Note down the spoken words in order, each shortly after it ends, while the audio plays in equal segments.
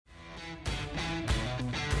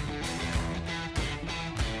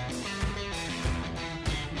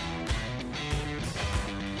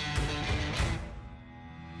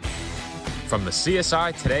From the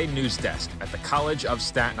CSI Today news desk at the College of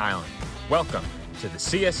Staten Island, welcome to the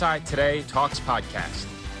CSI Today Talks podcast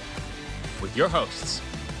with your hosts,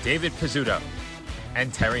 David Pizzuto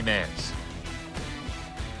and Terry Mayers.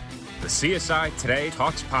 The CSI Today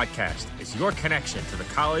Talks podcast is your connection to the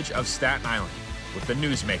College of Staten Island with the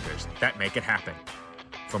newsmakers that make it happen.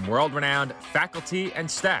 From world-renowned faculty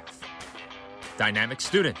and staff, dynamic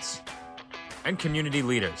students, and community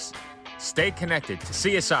leaders, stay connected to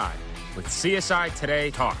CSI with CSI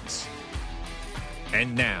Today Talks.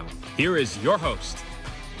 And now, here is your host,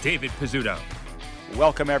 David Pizzuto.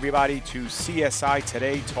 Welcome, everybody, to CSI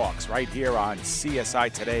Today Talks, right here on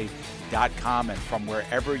CSIToday.com. And from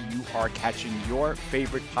wherever you are catching your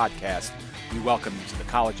favorite podcast, we welcome you to the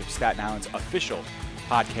College of Staten Island's official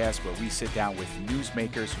podcast, where we sit down with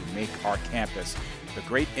newsmakers who make our campus the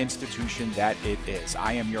great institution that it is.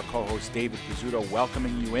 I am your co-host, David Pizzuto,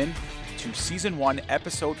 welcoming you in to Season 1,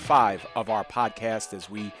 Episode 5 of our podcast as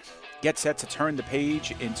we get set to turn the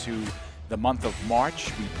page into the month of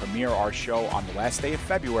March. We premiere our show on the last day of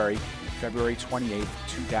February, February 28th,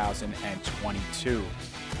 2022.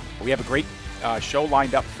 We have a great show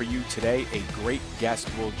lined up for you today. A great guest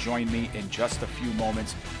will join me in just a few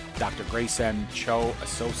moments. Dr. Grace M. Cho,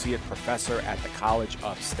 Associate Professor at the College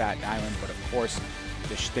of Staten Island, but of course,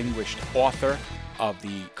 distinguished author of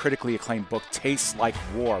the critically acclaimed book, Tastes Like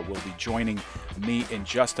War, will be joining me in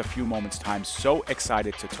just a few moments' time. So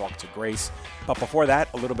excited to talk to Grace. But before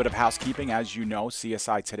that, a little bit of housekeeping. As you know,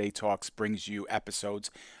 CSI Today Talks brings you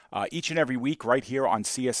episodes each and every week right here on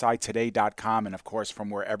CSIToday.com. And of course,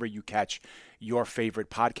 from wherever you catch your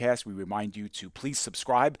favorite podcast, we remind you to please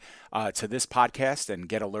subscribe to this podcast and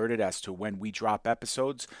get alerted as to when we drop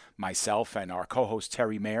episodes. Myself and our co-host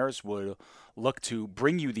Terry Mayers will look to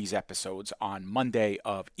bring you these episodes on Monday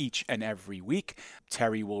of each and every week.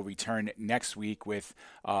 Terry will return next week with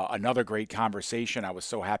another great conversation. I was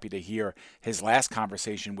so happy to hear his last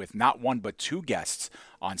conversation with not one but two guests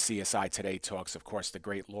on CSI Today Talks. Of course, the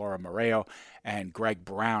great Laura Moreo and Greg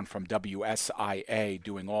Brown from WSIA,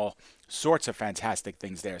 doing all sorts of fantastic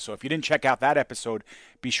things there. So if you didn't check out that episode,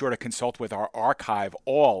 be sure to consult with our archive.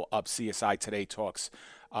 All of CSI Today Talks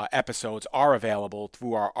episodes are available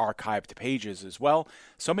through our archived pages as well.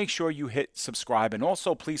 So make sure you hit subscribe, and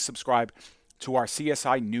also please subscribe to our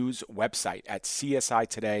CSI News website at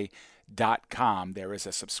CSIToday.com. There is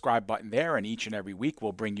a subscribe button there, and each and every week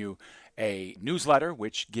we'll bring you a newsletter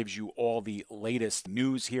which gives you all the latest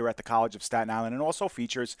news here at the College of Staten Island, and also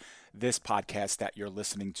features this podcast that you're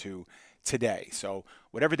listening to today. So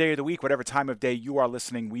whatever day of the week, whatever time of day you are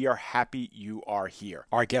listening, we are happy you are here.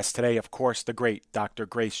 Our guest today, of course, the great Dr.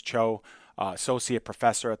 Grace Cho, Associate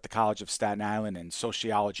Professor at the College of Staten Island in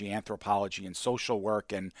Sociology, Anthropology, and Social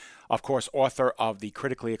Work, and of course, author of the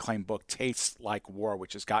critically acclaimed book, Tastes Like War,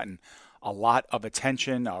 which has gotten a lot of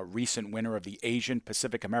attention, a recent winner of the Asian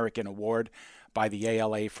Pacific American Award by the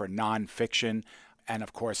ALA for nonfiction, and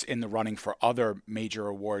of course in the running for other major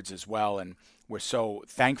awards as well. And we're so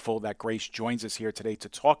thankful that Grace joins us here today to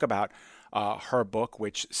talk about her book,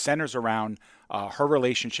 which centers around her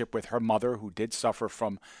relationship with her mother, who did suffer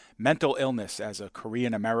from mental illness as a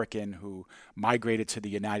Korean American who migrated to the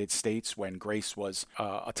United States when Grace was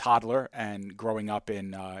a toddler and growing up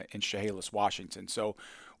in Chehalis, Washington. So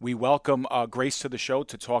we welcome Grace to the show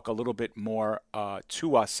to talk a little bit more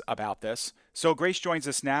to us about this. So Grace joins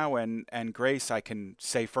us now, and Grace, I can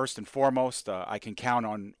say first and foremost, I can count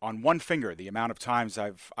on one finger the amount of times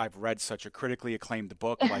I've read such a critically acclaimed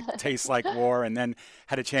book like Tastes Like War, and then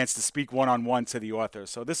had a chance to speak one-on-one to the author.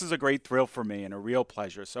 So this is a great thrill for me and a real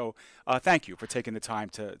pleasure. So thank you for taking the time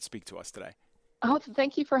to speak to us today. Oh,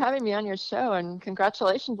 thank you for having me on your show, and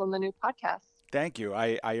congratulations on the new podcast. Thank you.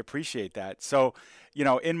 I appreciate that. So, you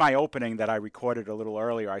know, in my opening that I recorded a little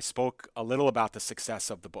earlier, I spoke a little about the success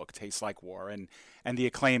of the book, Tastes Like War, and the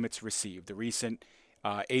acclaim it's received, the recent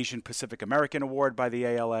Asian Pacific American Award by the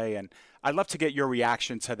ALA. And I'd love to get your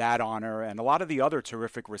reaction to that honor and a lot of the other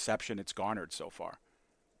terrific reception it's garnered so far.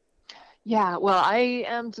 Yeah, well, I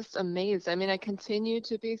am just amazed. I mean, I continue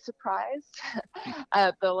to be surprised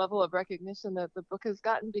at the level of recognition that the book has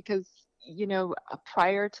gotten because, you know,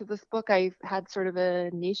 prior to this book, I had sort of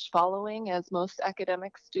a niche following, as most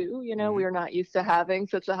academics do. You know, we are not used to having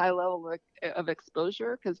such a high level of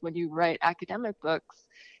exposure, because when you write academic books,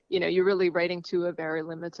 you know, you're really writing to a very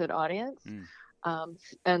limited audience.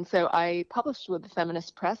 And so I published with the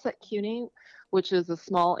Feminist Press at CUNY, which is a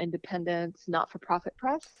small independent not-for-profit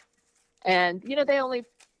press. And, you know, they only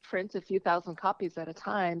print a few thousand copies at a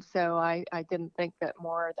time. So I didn't think that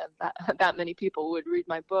more than that many people would read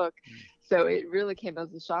my book. So it really came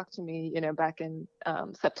as a shock to me, back in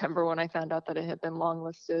September when I found out that it had been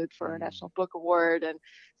longlisted for a National Book Award. And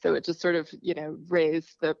so it just sort of,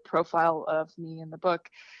 raised the profile of me in the book.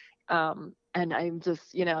 And I'm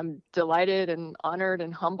just, I'm delighted and honored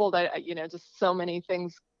and humbled. Just so many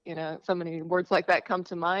things, so many words like that come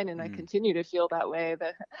to mind. And I continue to feel that way,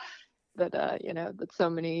 that so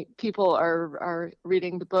many people are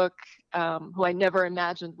reading the book who I never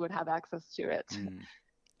imagined would have access to it.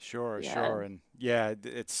 Sure, Yeah. sure. And yeah,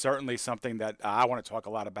 it's certainly something that I want to talk a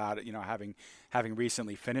lot about it, having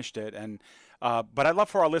recently finished it. And but I'd love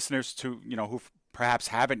for our listeners to, who perhaps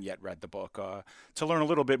haven't yet read the book, to learn a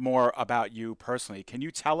little bit more about you personally. Can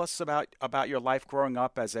you tell us about your life growing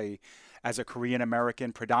up as a Korean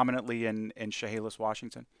American, predominantly in Chehalis,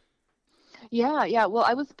 Washington? Yeah. Well,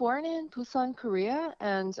 I was born in Busan, Korea,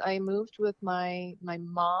 and I moved with my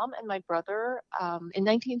mom and my brother in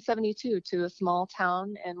 1972 to a small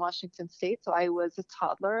town in Washington State. So I was a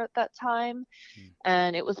toddler at that time,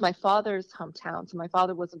 and it was my father's hometown. So my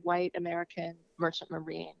father was a white American merchant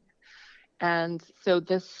marine. And so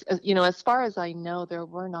this, as far as I know, there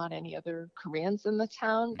were not any other Koreans in the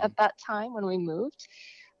town at that time when we moved.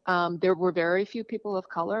 There were very few people of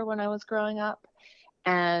color when I was growing up.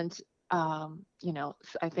 And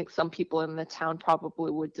I think some people in the town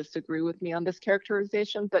probably would disagree with me on this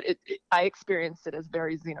characterization, but I experienced it as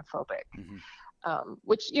very xenophobic,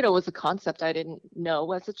 which, was a concept I didn't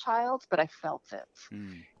know as a child, but I felt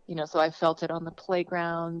it. So I felt it on the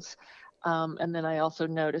playgrounds. And then I also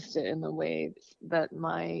noticed it in the way that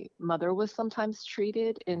my mother was sometimes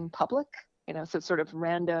treated in public, so sort of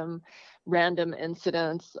random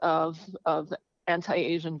incidents of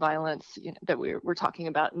anti-Asian violence that we're talking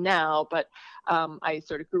about now, but I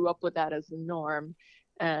sort of grew up with that as the norm,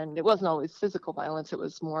 and it wasn't always physical violence. It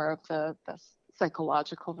was more of the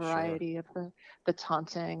psychological variety of the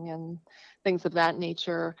taunting and things of that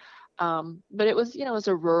nature. But it was, it was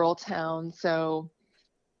a rural town, so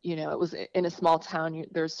it was in a small town.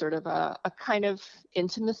 There's sort of a kind of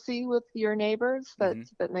intimacy with your neighbors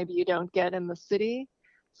that maybe you don't get in the city.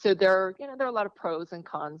 So there are a lot of pros and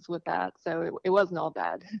cons with that. So it wasn't all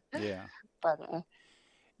bad. Yeah. But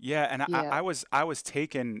yeah, and yeah. I was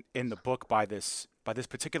taken in the book by this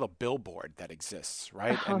particular billboard that exists,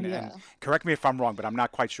 right? And correct me if I'm wrong, but I'm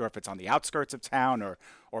not quite sure if it's on the outskirts of town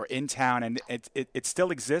or in town, and it still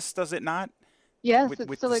exists, does it not? Yes,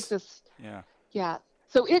 it still exists. Yeah. Yeah.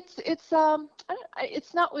 So it's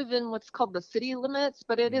not within what's called the city limits,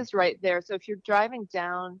 but it is right there. So if you're driving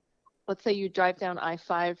down, let's say you drive down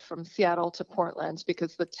I-5 from Seattle to Portland,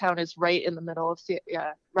 because the town is right in the middle of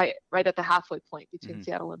right at the halfway point between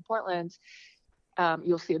Seattle and Portland.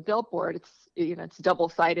 You'll see a billboard. It's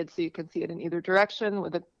double-sided, so you can see it in either direction,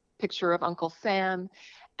 with a picture of Uncle Sam,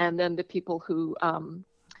 and then the people who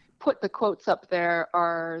put the quotes up there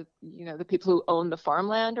are the people who own the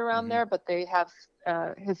farmland around there, but they have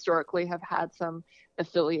historically have had some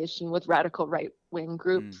affiliation with radical right-wing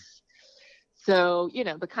groups. So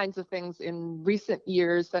the kinds of things in recent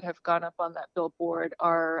years that have gone up on that billboard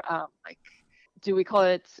are like, do we call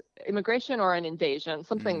it immigration or an invasion?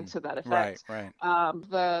 Something to that effect. Right.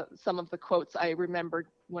 Some of the quotes I remembered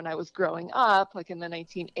when I was growing up, like in the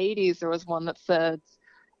 1980s, there was one that said,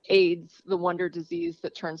 "AIDS, the wonder disease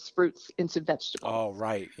that turns fruits into vegetables." Oh,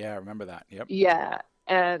 right. Yeah, I remember that. Yep. Yeah.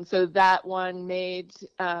 And so that one made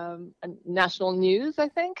national news, I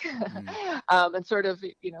think, and sort of,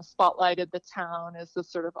 spotlighted the town as the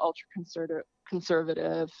sort of ultra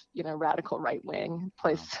conservative, radical right wing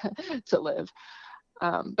place to live.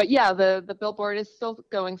 But yeah, the billboard is still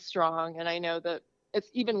going strong, and I know that it's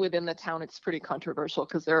even within the town, it's pretty controversial,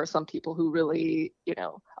 because there are some people who really,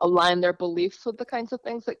 align their beliefs with the kinds of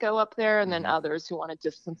things that go up there, and then others who want to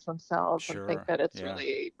distance themselves and think that it's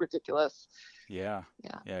really ridiculous. Yeah,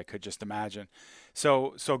 I could just imagine.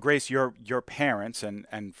 So Grace, your parents,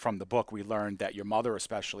 and from the book we learned that your mother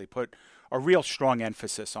especially put a real strong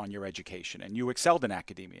emphasis on your education, and you excelled in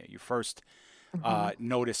academia. You first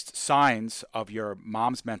noticed signs of your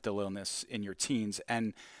mom's mental illness in your teens,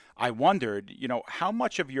 and I wondered, how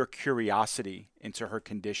much of your curiosity into her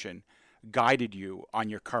condition guided you on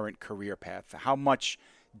your current career path? How much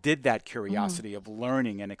did that curiosity of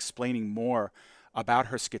learning and explaining more about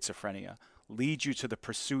her schizophrenia lead you to the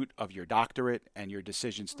pursuit of your doctorate and your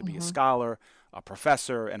decisions to be a scholar, a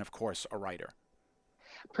professor, and of course, a writer?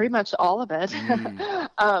 Pretty much all of it.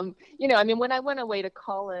 When I went away to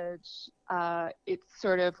college, it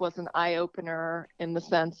sort of was an eye-opener in the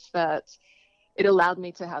sense that it allowed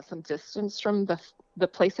me to have some distance from the the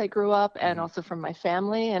place I grew up and Mhm. also from my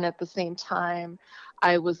family. And at the same time,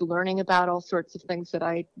 I was learning about all sorts of things that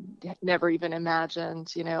I had never even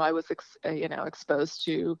imagined. I was, exposed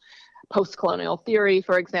to post-colonial theory,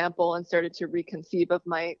 for example, and started to reconceive of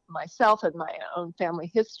myself and my own family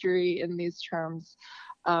history in these terms.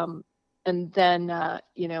 And then,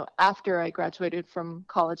 after I graduated from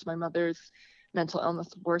college, my mother's mental illness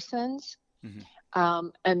worsened. Mhm.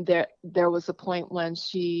 And there was a point when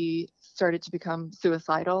she started to become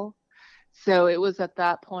suicidal. So it was at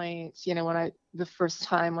that point, the first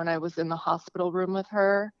time when I was in the hospital room with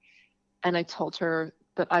her, and I told her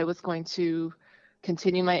that I was going to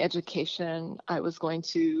continue my education. I was going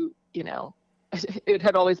to, it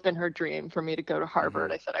had always been her dream for me to go to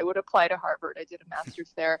Harvard. Mhm. I said I would apply to Harvard. I did a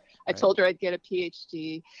master's there. I Right. told her I'd get a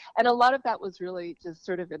PhD. And a lot of that was really just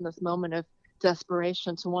sort of in this moment of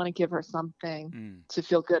desperation to want to give her something Mm. to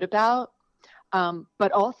feel good about.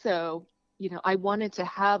 But also, I wanted to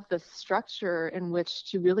have the structure in which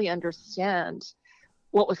to really understand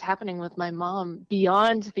what was happening with my mom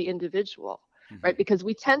beyond the individual, right? Mhm. Because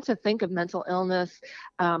we tend to think of mental illness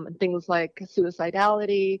and things like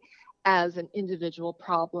suicidality as an individual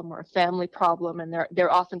problem or a family problem, and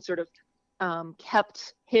they're often sort of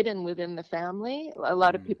kept hidden within the family. A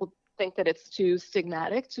lot of Mm. people think that it's too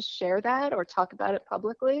stigmatic to share that or talk about it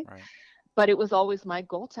publicly, Right. but it was always my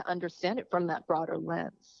goal to understand it from that broader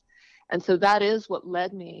lens. And so that is what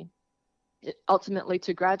led me ultimately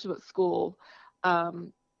to graduate school.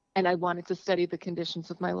 And I wanted to study the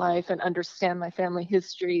conditions of my life and understand my family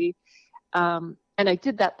history. And I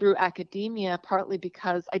did that through academia, partly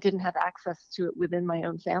because I didn't have access to it within my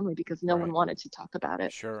own family because no one Right. wanted to talk about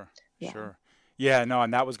it. Sure. Yeah. Sure. Yeah, no,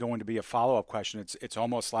 and that was going to be a follow-up question. It's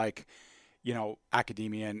almost like,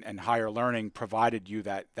 academia and higher learning provided you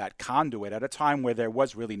that conduit at a time where there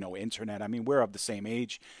was really no internet. I mean, we're of the same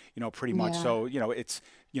age, pretty much. Yeah. So, it's,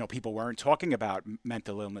 people weren't talking about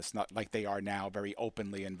mental illness not like they are now, very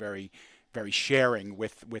openly and very, very sharing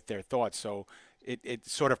with their thoughts. So it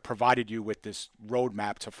sort of provided you with this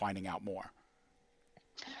roadmap to finding out more.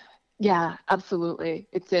 Yeah, absolutely.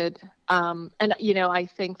 It did. And, I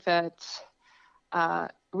think that,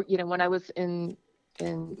 when I was in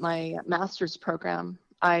my master's program,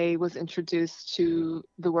 I was introduced to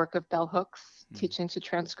the work of Bell Hooks, Mm. Teaching to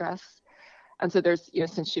Transgress. And so there's,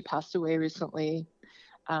 since she passed away recently,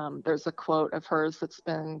 there's a quote of hers that's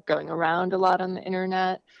been going around a lot on the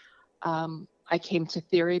internet. I came to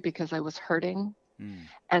theory because I was hurting. Mm.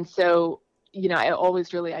 And so, I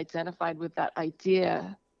always really identified with that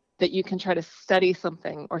idea that you can try to study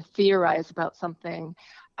something or theorize about something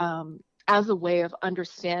as a way of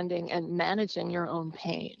understanding and managing your own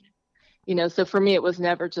pain. So for me, it was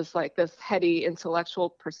never just like this heady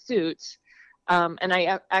intellectual pursuit. And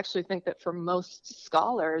I actually think that for most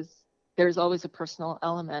scholars, there's always a personal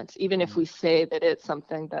element, even if Mm. we say that it's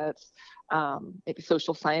something that's maybe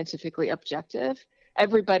social scientifically objective.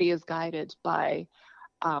 Everybody is guided by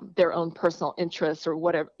their own personal interests or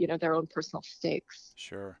whatever, their own personal stakes.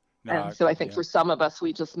 Sure. And No, so I think yeah. for some of us,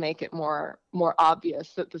 we just make it more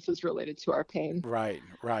obvious that this is related to our pain. Right,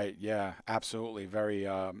 right. Yeah, absolutely. Very,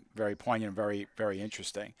 very poignant, very, very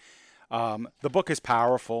interesting. The book is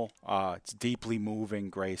powerful. It's deeply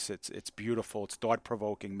moving, Grace. It's beautiful. It's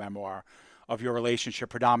thought-provoking memoir of your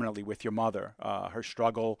relationship predominantly with your mother, her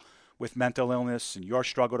struggle with mental illness, and your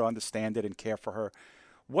struggle to understand it and care for her.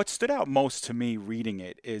 What stood out most to me reading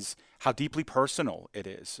it is how deeply personal it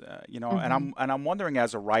is. And Mm-hmm. I'm wondering,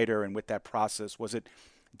 as a writer and with that process, was it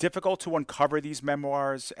difficult to uncover these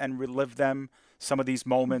memoirs and relive them, some of these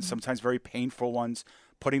moments, Mm-hmm. sometimes very painful ones,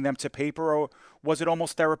 putting them to paper, or was it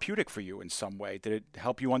almost therapeutic for you in some way? Did it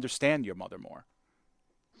help you understand your mother more?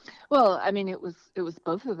 Well, I mean, it was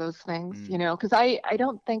both of those things, Mm. because I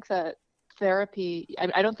don't think that therapy,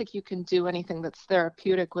 I don't think you can do anything that's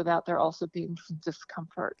therapeutic without there also being some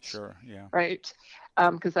discomfort, Sure, yeah. right?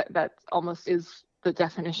 Because that almost is the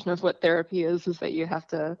definition of what therapy is that you have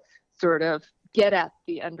to sort of get at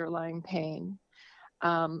the underlying pain.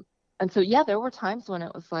 Um, and so, yeah, there were times when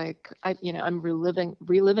it was like, I'm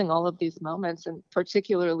reliving all of these moments, and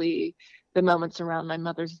particularly the moments around my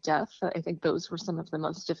mother's death. I think those were some of the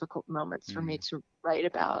most difficult moments for me Mm. to write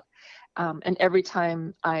about. And every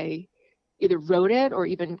time I either wrote it or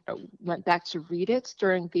even went back to read it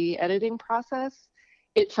during the editing process,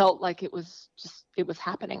 it felt like it was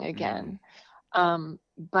happening Mm. again.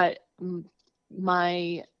 But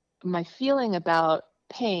my my feeling about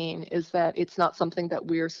pain is that it's not something that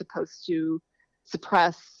we're supposed to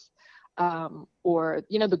suppress, or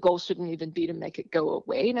the goal shouldn't even be to make it go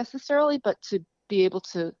away necessarily, but be able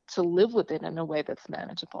to live with it in a way that's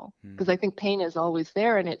manageable. Because I think pain is always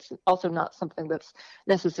there, and it's also not something that's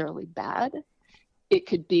necessarily bad. It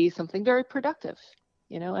could be something very productive,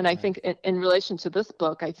 And I think in relation to this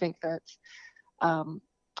book, I think that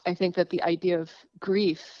the idea of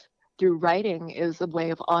grief through writing is a way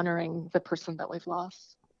of honoring the person that we've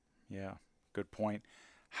lost. Yeah, good point.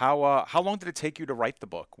 How long did it take you to write the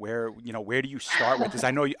book? Where do you start with this?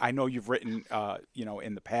 I know you've written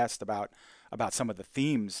in the past about some of the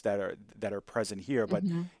themes that are present here, but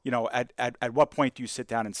at what point do you sit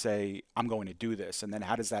down and say, I'm going to do this, and then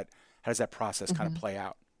how does that process kind of play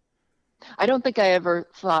out? I don't think I ever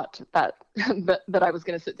thought that that I was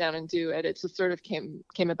going to sit down and do it. It just sort of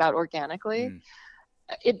came about organically.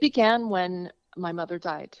 It began when my mother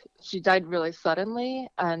died. She died really suddenly,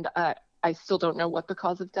 and I still don't know what the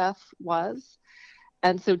cause of death was.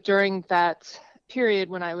 And so during that period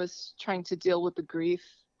when I was trying to deal with the grief,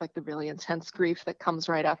 like the really intense grief that comes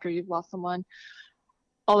right after you've lost someone,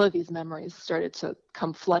 all of these memories started to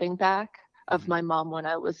come flooding back of my mom when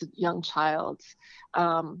I was a young child,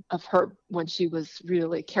 of her when she was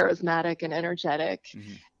really charismatic and energetic.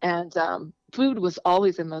 And food was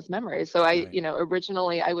always in those memories. So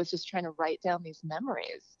originally I was just trying to write down these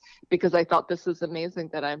memories because I thought, this is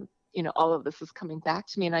amazing that all of this is coming back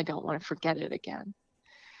to me and I don't want to forget it again.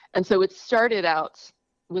 And so it started out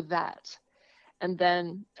with that. And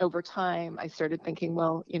then over time I started thinking,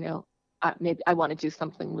 well, maybe I want to do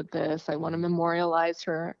something with this. I want to memorialize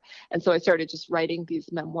her. And so I started just writing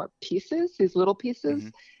these memoir pieces, these little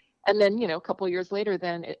pieces. And then, a couple of years later,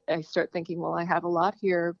 I start thinking, well, I have a lot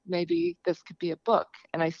here. Maybe this could be a book.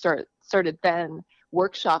 And I started then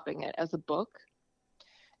workshopping it as a book.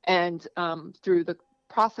 And through the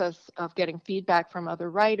process of getting feedback from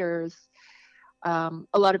other writers, a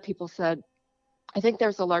lot of people said, I think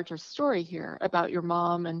there's a larger story here about your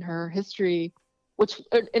mom and her history, which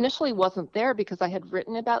initially wasn't there because I had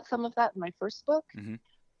written about some of that in my first book.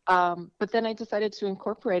 But then I decided to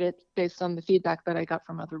incorporate it based on the feedback that I got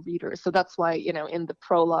from other readers. So that's why, in the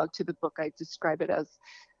prologue to the book, I describe it as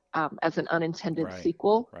an unintended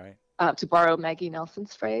sequel, to borrow Maggie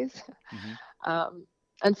Nelson's phrase.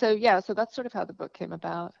 And so, so that's sort of how the book came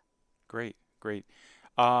about. Great.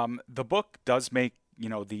 The book does make,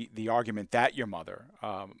 the argument that your mother,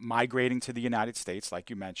 migrating to the United States, like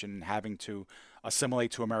you mentioned, having to assimilate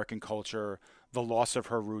to American culture, the loss of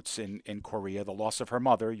her roots in Korea, the loss of her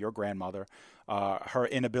mother, your grandmother, her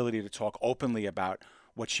inability to talk openly about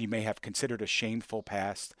what she may have considered a shameful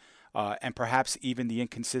past, and perhaps even the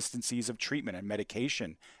inconsistencies of treatment and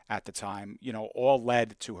medication at the time, all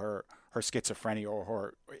led to her schizophrenia or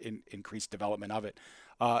her increased development of it.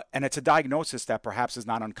 And it's a diagnosis that perhaps is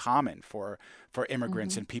not uncommon for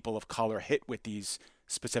immigrants and people of color hit with these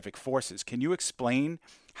specific forces. Can you explain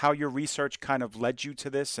how your research kind of led you to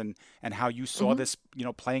this and how you saw this,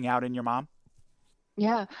 playing out in your mom?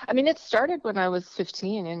 Yeah. I mean, it started when I was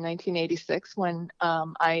 15 in 1986 when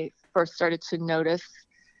I first started to notice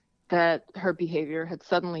that her behavior had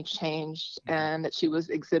suddenly changed and that she was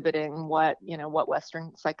exhibiting what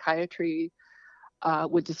Western psychiatry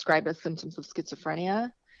would describe as symptoms of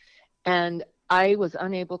schizophrenia. And I was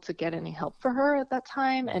unable to get any help for her at that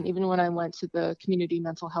time. And even when I went to the community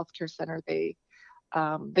mental health care center, they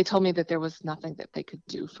told me that there was nothing that they could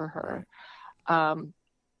do for her.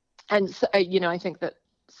 And so, I think that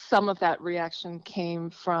some of that reaction came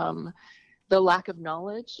from the lack of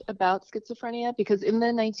knowledge about schizophrenia, because in the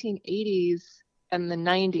 1980s and the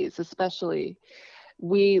 90s especially,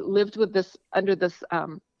 we lived with this under this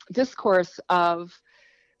discourse of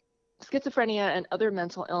schizophrenia and other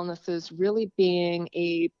mental illnesses really being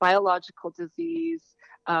a biological disease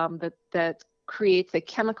that creates a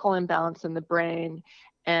chemical imbalance in the brain,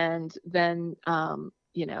 and then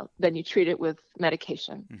then you treat it with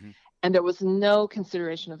medication. And there was no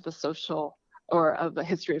consideration of the social or of a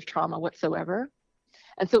history of trauma whatsoever.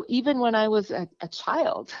 And so even when I was a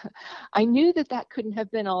child, I knew that couldn't have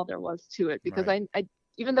been all there was to it, because I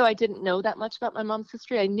even though I didn't know that much about my mom's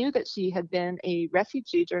history, I knew that she had been a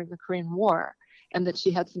refugee during the Korean War and that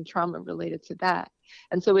she had some trauma related to that.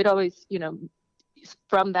 And so it always,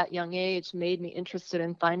 from that young age, made me interested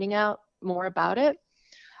in finding out more about it.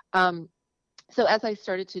 So as I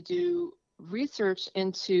started to do research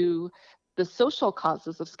into the social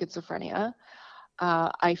causes of schizophrenia,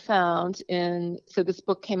 I found so this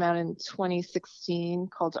book came out in 2016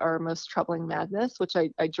 called Our Most Troubling Madness, which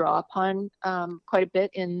I draw upon quite a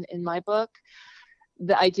bit in my book,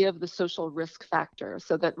 the idea of the social risk factor.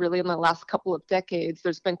 So that really in the last couple of decades,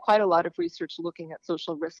 there's been quite a lot of research looking at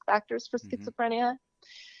social risk factors for schizophrenia.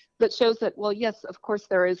 that shows that, well, yes, of course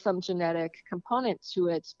there is some genetic component to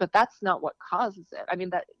it, but that's not what causes it. I mean,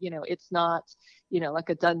 that, it's not, like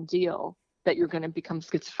a done deal that you're going to become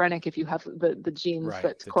schizophrenic if you have the genes Right,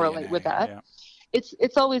 that the correlate DNA, with that. yeah.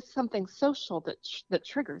 It's always something social that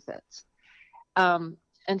triggers it.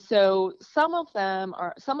 And so some of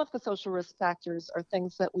the social risk factors are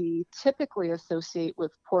things that we typically associate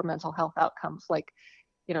with poor mental health outcomes, like,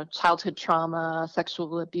 childhood trauma,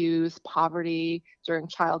 sexual abuse, poverty during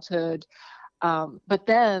childhood. But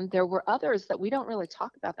then there were others that we don't really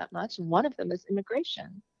talk about that much. And one of them is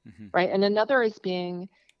immigration, right? And another is being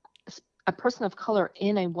a person of color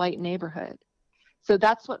in a white neighborhood. So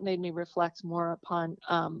that's what made me reflect more upon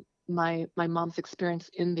my mom's experience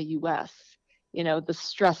in the U.S., the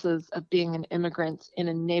stresses of being an immigrant in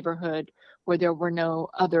a neighborhood where there were no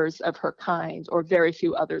others of her kind, or very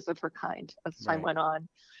few others of her kind as time went on,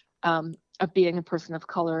 of being a person of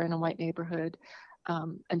color in a white neighborhood,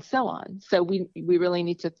 and so on. So we really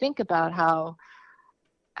need to think about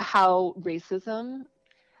how racism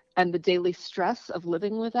and the daily stress of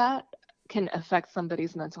living with that can affect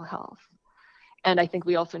somebody's mental health. And I think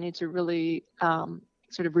we also need to really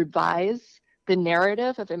sort of revise the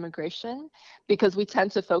narrative of immigration, because we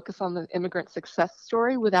tend to focus on the immigrant success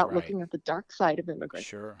story without looking at the dark side of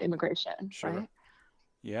immigration. Sure. Right?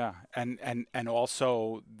 Yeah. And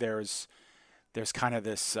also there's kind of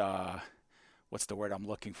this, what's the word I'm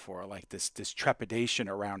looking for? Like this trepidation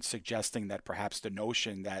around suggesting that perhaps the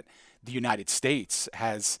notion that the United States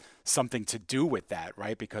has something to do with that,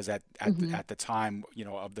 right? Because at the time,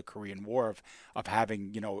 of the Korean War, of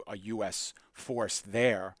having, a U.S. force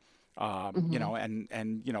there,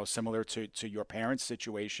 and similar to your parents'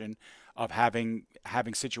 situation of having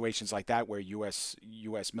situations like that where U.S.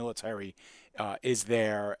 military is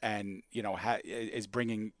there and is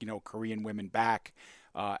bringing Korean women back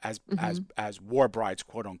as war brides,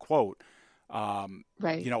 quote unquote. Heaven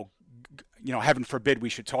forbid we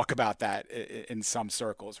should talk about that in some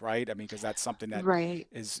circles, right? I mean, because that's something that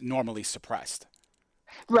is normally suppressed.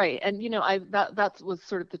 Right. And, that was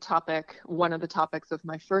sort of one of the topics of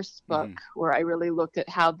my first book, where I really looked at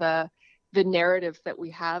how the narratives that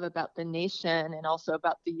we have about the nation and also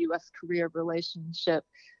about the U.S.-Korea relationship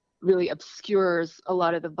really obscures a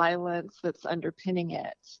lot of the violence that's underpinning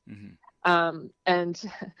it. And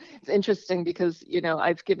it's interesting because,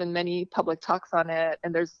 I've given many public talks on it,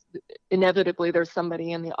 and there's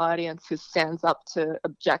somebody in the audience who stands up to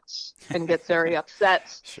object and gets very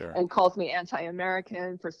upset and calls me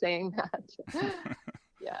anti-American for saying that.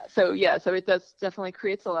 So it does definitely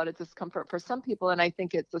creates a lot of discomfort for some people. And I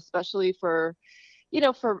think it's especially for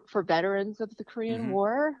veterans of the Korean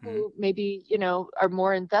War who maybe, are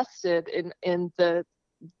more invested in the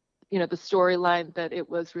the storyline that it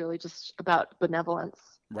was really just about benevolence,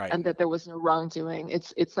 and that there was no wrongdoing.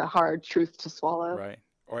 It's a hard truth to swallow. Right.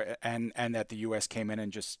 And that the U.S. came in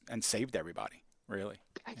and saved everybody, really.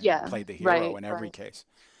 Played the hero in every case.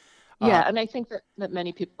 And I think that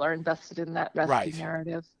many people are invested in that rescue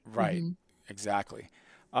narrative. Right. Exactly.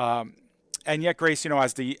 And yet, Grace,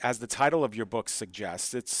 as the title of your book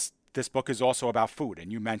suggests, this book is also about food,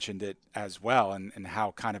 and you mentioned it as well, and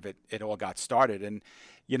how kind of it all got started. And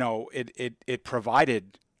it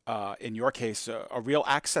provided, in your case, a real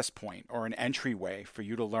access point or an entryway for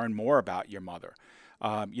you to learn more about your mother.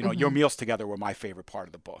 Your meals together were my favorite part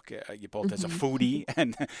of the book. You both as a foodie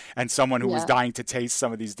and someone who was dying to taste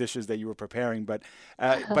some of these dishes that you were preparing, but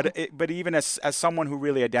even as someone who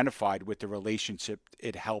really identified with the relationship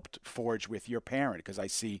it helped forge with your parent, because I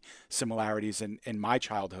see similarities in my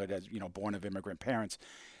childhood as born of immigrant parents.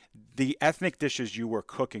 The ethnic dishes you were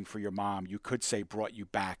cooking for your mom, you could say, brought you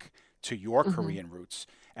back to your Korean roots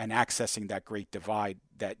and accessing that great divide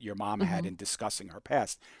that your mom had in discussing her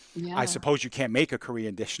past. I suppose you can't make a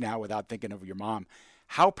Korean dish now without thinking of your mom.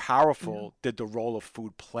 How powerful did the role of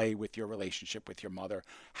food play with your relationship with your mother?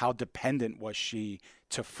 How dependent was she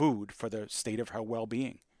to food for the state of her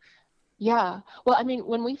well-being? Yeah. Well, I mean,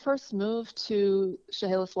 when we first moved to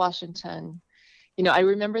Chehalis, Washington, I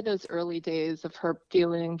remember those early days of her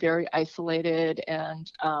feeling very isolated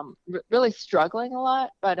and really struggling a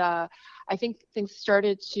lot. But I think things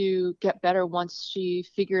started to get better once she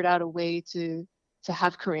figured out a way to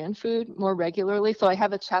have Korean food more regularly. So I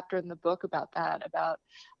have a chapter in the book about that, about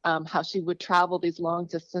how she would travel these long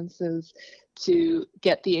distances to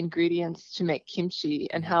get the ingredients to make kimchi,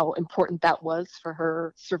 and how important that was for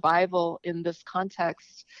her survival in this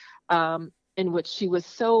context, in which she was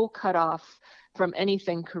so cut off from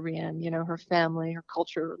anything Korean, her family, her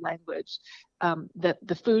culture, her language, that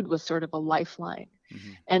the food was sort of a lifeline.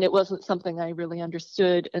 And it wasn't something I really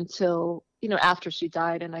understood until, after she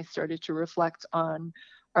died, and I started to reflect on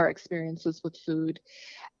our experiences with food.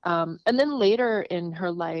 And then later in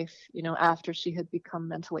her life, after she had become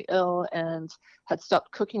mentally ill and had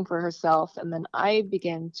stopped cooking for herself, and then I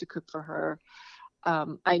began to cook for her,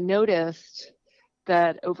 I noticed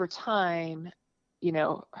that over time,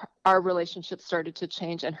 our relationship started to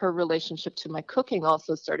change, and her relationship to my cooking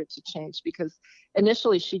also started to change, because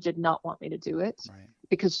initially she did not want me to do it, Right.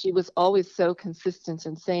 because she was always so consistent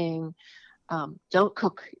in saying, don't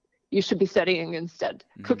cook. You should be studying instead.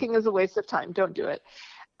 Mm-hmm. Cooking is a waste of time. Don't do it.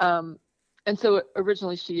 And so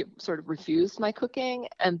originally she sort of refused my cooking,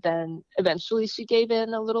 and then eventually she gave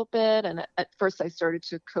in a little bit. And at first I started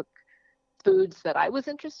to cook foods that I was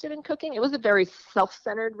interested in cooking. It was a very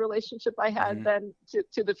self-centered relationship I had then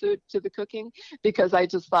to the food, to the cooking, because I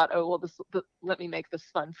just thought, oh, well, let me make this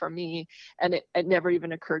fun for me. And it never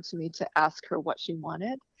even occurred to me to ask her what she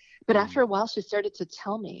wanted. But after a while, she started to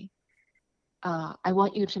tell me, I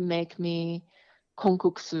want you to make me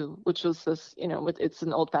kongguksu, which was this, it's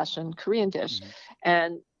an old-fashioned Korean dish,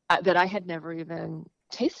 and that I had never even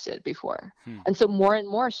tasted before. And so more and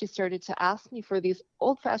more she started to ask me for these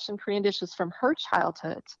old-fashioned Korean dishes from her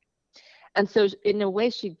childhood. And so in a way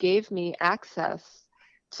she gave me access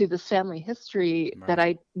to this family history that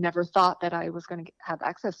I never thought that I was going to have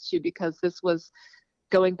access to, because this was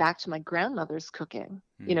going back to my grandmother's cooking.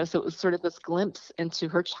 So it was sort of this glimpse into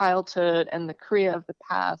her childhood and the Korea of the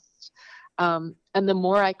past. And the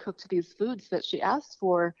more I cooked these foods that she asked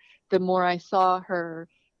for, the more I saw her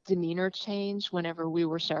demeanor change whenever we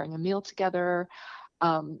were sharing a meal together.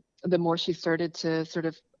 The more she started to sort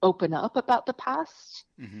of open up about the past.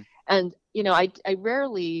 And, I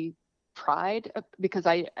rarely pried, because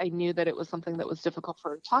I knew that it was something that was difficult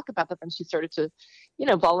for her to talk about, but then she started to,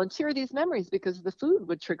 volunteer these memories because the food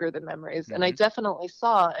would trigger the memories. And I definitely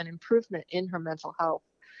saw an improvement in her mental health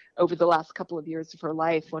over the last couple of years of her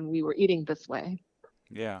life when we were eating this way.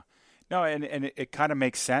 Yeah. No, and it kind of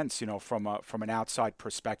makes sense, from an outside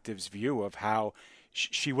perspective's view of how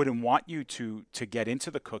she wouldn't want you to get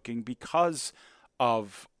into the cooking because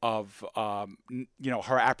of her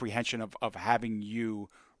apprehension of having you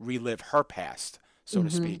relive her past, so to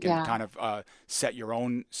speak, and kind of set your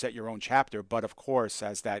own chapter. But of course,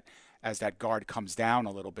 as that guard comes down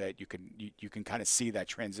a little bit, you can kind of see that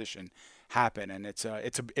transition happen, and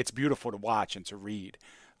it's beautiful to watch and to read.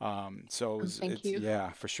 Thank you. Yeah,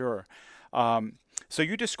 for sure. So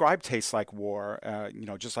you described Tastes Like War,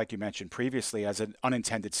 just like you mentioned previously, as an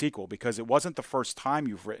unintended sequel, because it wasn't the first time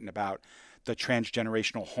you've written about the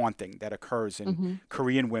transgenerational haunting that occurs in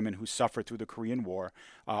Korean women who suffered through the Korean War,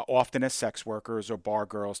 often as sex workers or bar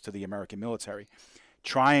girls to the American military,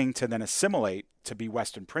 trying to then assimilate to be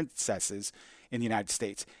Western princesses in the United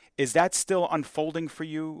States. Is that still unfolding for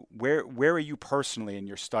you? Where are you personally in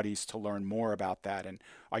your studies to learn more about that? And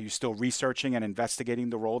are you still researching and investigating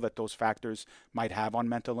the role that those factors might have on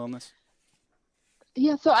mental illness?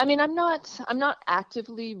 Yeah, so I mean, I'm not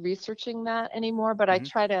actively researching that anymore, but I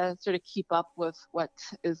try to sort of keep up with what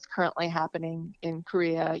is currently happening in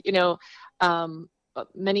Korea.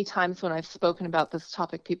 Many times when I've spoken about this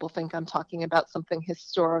topic, people think I'm talking about something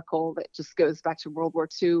historical that just goes back to World War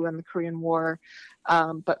II and the Korean War.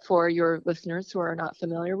 But for your listeners who are not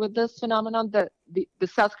familiar with this phenomenon, the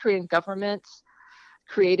South Korean government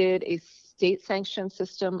created a state-sanctioned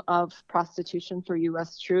system of prostitution for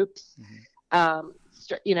U.S. troops.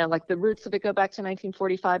 Like the roots of it go back to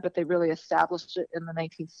 1945, but they really established it in the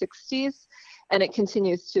 1960s, and it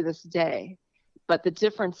continues to this day. But the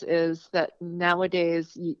difference is that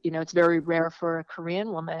nowadays, it's very rare for a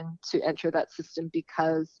Korean woman to enter that system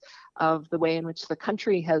because of the way in which the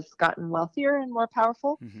country has gotten wealthier and more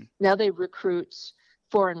powerful. Now they recruit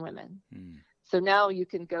foreign women. So now you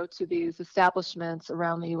can go to these establishments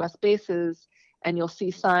around the U.S. bases, and you'll see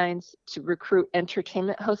signs to recruit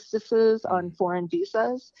entertainment hostesses on foreign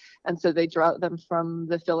visas. And so they draw them from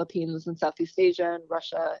the Philippines and Southeast Asia and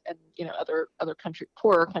Russia and, other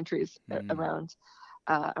poorer countries around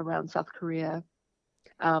South Korea.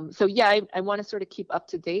 So yeah, I want to sort of keep up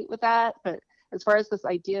to date with that. But as far as this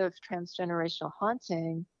idea of transgenerational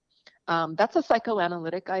haunting, that's a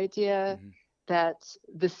psychoanalytic idea that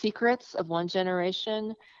the secrets of one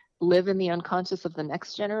generation live in the unconscious of the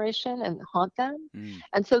next generation and haunt them.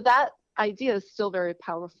 And so that idea is still very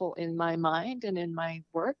powerful in my mind and in my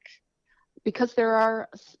work, because there are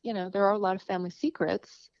a lot of family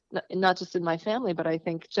secrets, not just in my family, but I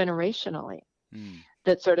think generationally,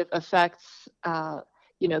 that sort of affects,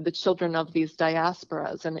 the children of these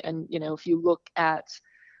diasporas. And if you look at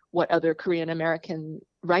what other Korean American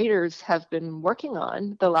writers have been working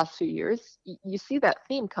on the last few years, you see that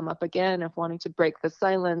theme come up again of wanting to break the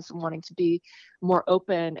silence and wanting to be more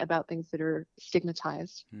open about things that are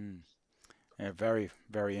stigmatized. Yeah, very,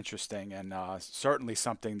 very interesting, and certainly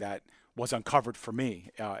something that was uncovered for me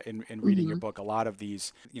in reading your Hmm. book. A lot of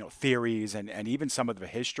these, theories and even some of the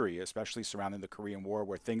history, especially surrounding the Korean War,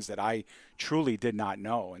 were things that I truly did not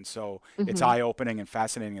know. And so it's Hmm. eye-opening and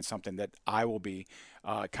fascinating, and something that I will be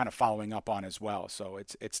kind of following up on as well. So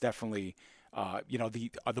it's definitely.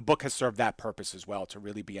 The book has served that purpose as well, to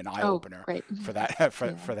really be an eye Oh, opener great. for that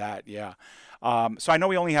Yeah. for that. Yeah. So I know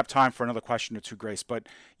we only have time for another question or two, Grace, but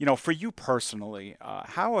for you personally,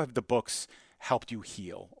 how have the books helped you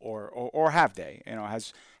heal, or have they?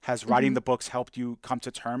 Has writing Hmm. the books helped you come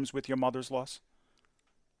to terms with your mother's loss?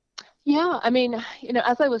 Yeah, I mean,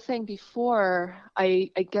 as I was saying before,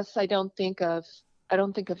 I guess I don't think of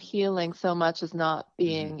healing so much as not Hmm.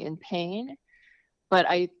 being in pain, but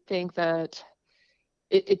I think that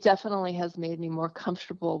it definitely has made me more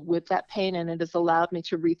comfortable with that pain, and it has allowed me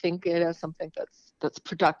to rethink it as something that's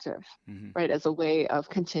productive, Hmm. right? As a way of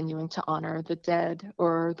continuing to honor the dead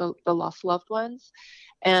or the lost loved ones.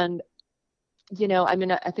 And, I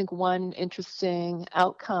mean, I think one interesting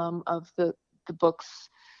outcome of the book's,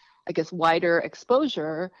 I guess, wider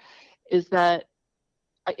exposure is that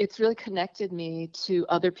it's really connected me to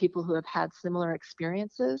other people who have had similar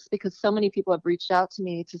experiences, because so many people have reached out to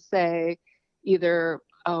me to say either,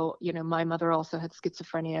 oh, my mother also had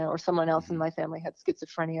schizophrenia, or someone else in Hmm. my family had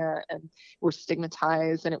schizophrenia and were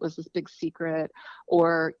stigmatized and it was this big secret,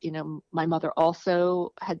 or, my mother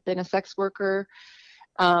also had been a sex worker.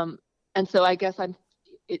 Um, and so I guess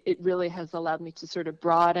it really has allowed me to sort of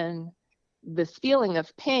broaden this feeling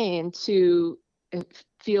of pain to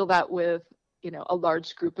feel that with, a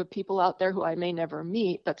large group of people out there who I may never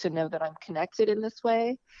meet, but to know that I'm connected in this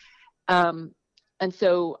way. Um, and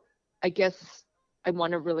so I guess I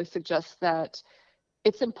want to really suggest that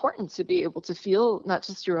it's important to be able to feel not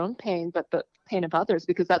just your own pain, but the pain of others,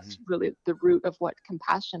 because Hmm. that's really the root of what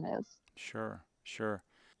compassion is. Sure, sure.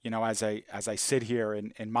 As I sit here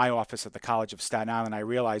in my office at the College of Staten Island, I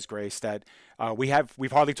realize, Grace, that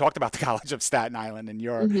we've hardly talked about the College of Staten Island and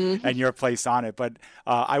your Hmm. and your place on it. But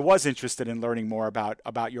I was interested in learning more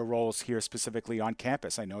about your roles here, specifically on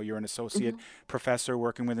campus. I know you're an associate Hmm. professor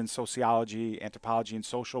working within sociology, anthropology, and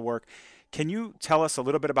social work. Can you tell us a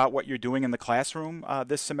little bit about what you're doing in the classroom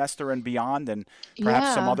this semester and beyond, and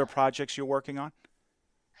perhaps some Yeah. other projects you're working on?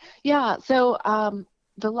 Yeah. So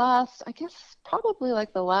the last, I guess, probably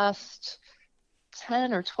like the last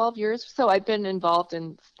 10 or 12 years or so, I've been involved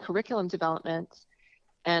in curriculum development,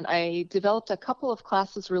 and I developed a couple of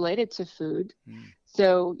classes related to food. Mm.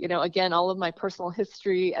 So, again, all of my personal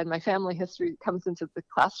history and my family history comes into the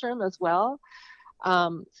classroom as well.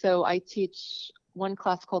 So I teach one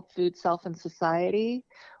class called Food, Self, and Society,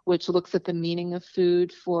 which looks at the meaning of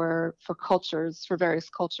food for cultures, for various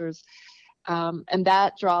cultures. And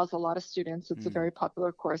that draws a lot of students. It's a Mm. very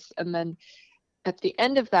popular course. And then at the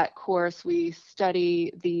end of that course, we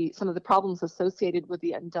study some of the problems associated with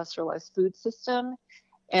the industrialized food system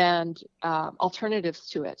and alternatives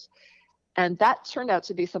to it. And that turned out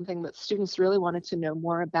to be something that students really wanted to know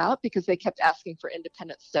more about, because they kept asking for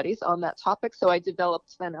independent studies on that topic. So I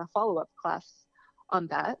developed then a follow-up class on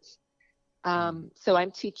that. Mm. So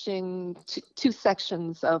I'm teaching two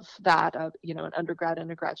sections of that, an undergrad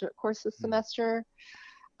and a graduate course this Mm. semester.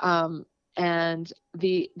 Um, and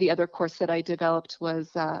the other course that I developed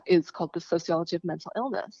is called the Sociology of Mental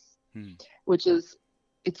Illness, Mm. which is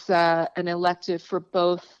it's an elective for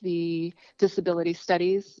both the disability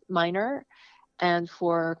studies minor and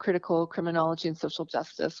for critical criminology and social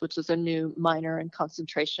justice, which is a new minor and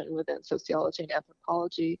concentration within sociology and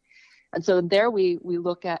anthropology. And so there we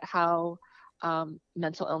look at how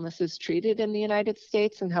mental illness is treated in the United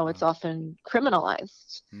States and how it's Wow. often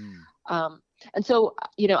criminalized. Mm. Um, and so,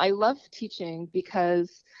 I love teaching,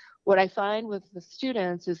 because what I find with the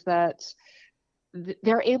students is that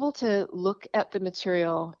they're able to look at the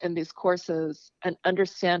material in these courses and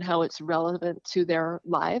understand how it's relevant to their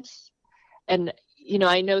lives. And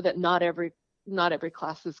I know that not every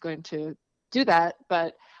class is going to do that,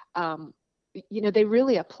 but um, they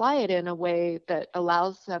really apply it in a way that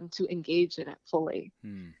allows them to engage in it fully.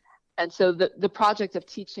 Mm. And so the project of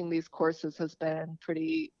teaching these courses has been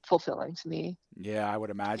pretty fulfilling to me. Yeah, I would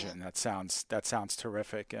imagine that sounds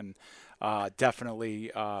terrific, and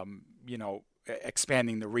definitely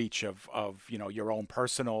expanding the reach of your own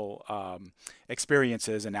personal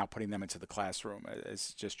experiences and now putting them into the classroom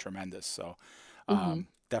is just tremendous. So Hmm.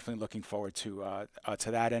 definitely looking forward to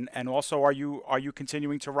that. And also, are you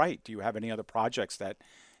continuing to write? Do you have any other projects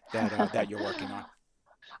that you're working on?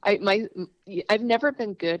 I've never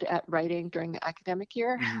been good at writing during the academic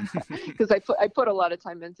year because I put a lot of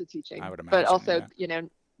time into teaching. I would imagine, but also, yeah. you know,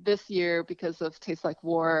 this year, because of Tastes Like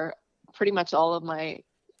War, pretty much all of my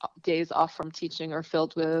days off from teaching are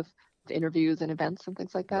filled with interviews and events and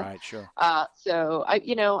things like that. Right, sure. So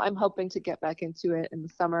I'm hoping to get back into it in the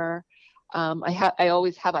summer. I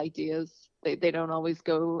always have ideas. They don't always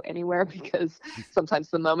go anywhere because sometimes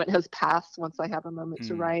the moment has passed once I have a moment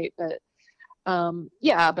to write. But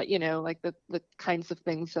but you know, like the kinds of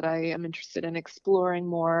things that I am interested in exploring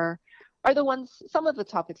more are some of the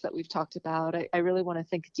topics that we've talked about. I really want to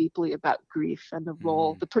think deeply about grief and the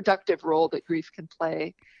role, the productive role that grief can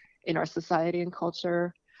play in our society and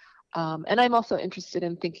culture. And I'm also interested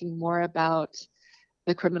in thinking more about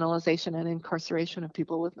the criminalization and incarceration of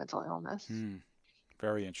people with mental illness.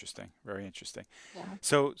 Very interesting. Very interesting. Yeah.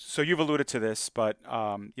 So you've alluded to this, but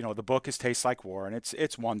the book is Tastes Like War, and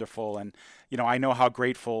it's wonderful. And I know how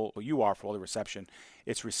grateful you are for all the reception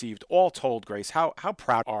it's received. All told, Grace, how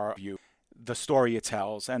proud are you of the story it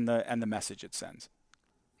tells and the message it sends?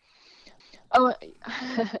 Oh,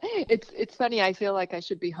 it's funny. I feel like I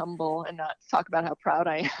should be humble and not talk about how proud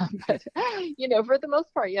I am. But for the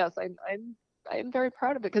most part, yes, I'm very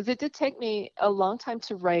proud of it because it did take me a long time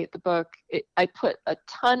to write the book. I put a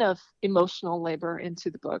ton of emotional labor into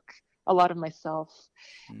the book, a lot of myself,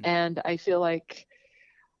 and I feel like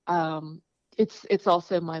it's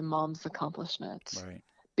also my mom's accomplishment. Right.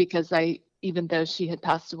 Because even though she had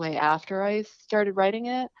passed away after I started writing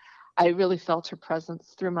it, I really felt her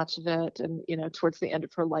presence through much of it. And towards the end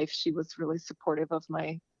of her life, she was really supportive of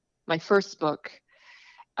my first book.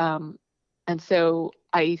 And so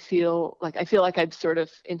I feel like I've sort of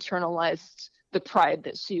internalized the pride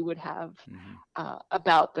that she would have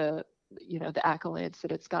about the accolades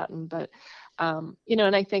that it's gotten. But,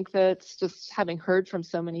 and I think that just having heard from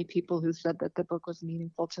so many people who said that the book was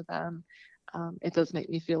meaningful to them, it does make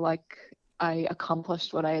me feel like I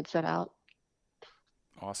accomplished what I had set out.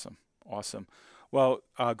 Awesome. Well,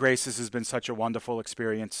 Grace, this has been such a wonderful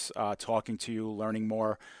experience talking to you, learning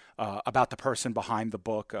more about the person behind the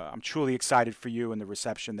book. I'm truly excited for you and the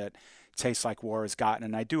reception that Tastes Like War has gotten.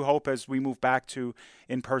 And I do hope as we move back to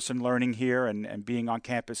in-person learning here and being on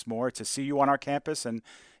campus more, to see you on our campus and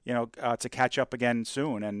to catch up again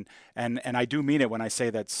soon. And I do mean it when I say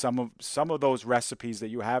that some of those recipes that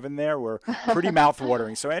you have in there were pretty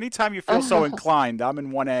mouthwatering. So anytime you feel so inclined, I'm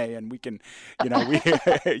in 1A, and we can,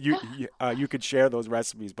 you could share those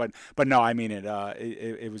recipes. But no, I mean it.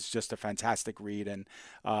 It was just a fantastic read, and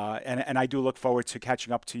I do look forward to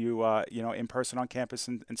catching up to you, in person on campus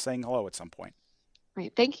and saying hello at some point.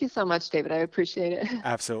 Great. Thank you so much, David. I appreciate it.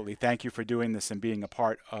 Absolutely. Thank you for doing this and being a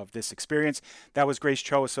part of this experience. That was Grace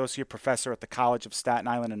Cho, Associate Professor at the College of Staten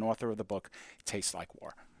Island and author of the book, Tastes Like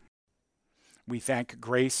War. We thank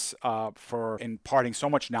Grace for imparting so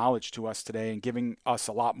much knowledge to us today and giving us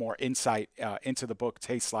a lot more insight into the book,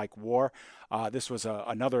 Tastes Like War. This was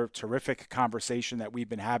another terrific conversation that we've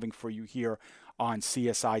been having for you here on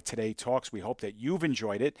CSI Today Talks. We hope that you've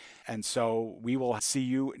enjoyed it. And so we will see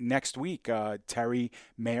you next week. Terry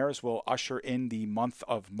Mayers will usher in the month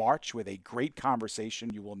of March with a great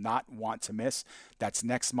conversation you will not want to miss. That's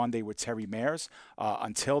next Monday with Terry Mayers.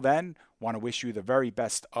 Until then, want to wish you the very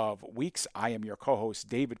best of weeks. I am your co-host,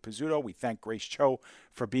 David Pizzuto. We thank Grace Cho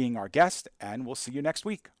for being our guest, and we'll see you next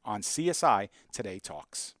week on CSI Today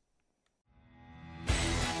Talks.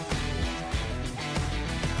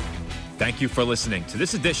 Thank you for listening to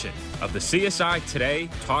this edition of the CSI Today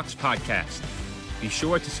Talks podcast. Be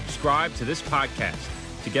sure to subscribe to this podcast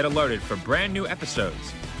to get alerted for brand new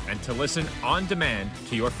episodes and to listen on demand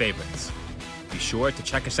to your favorites. Be sure to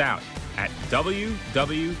check us out at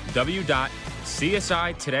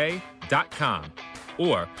www.csitoday.com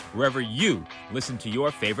or wherever you listen to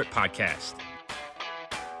your favorite podcast.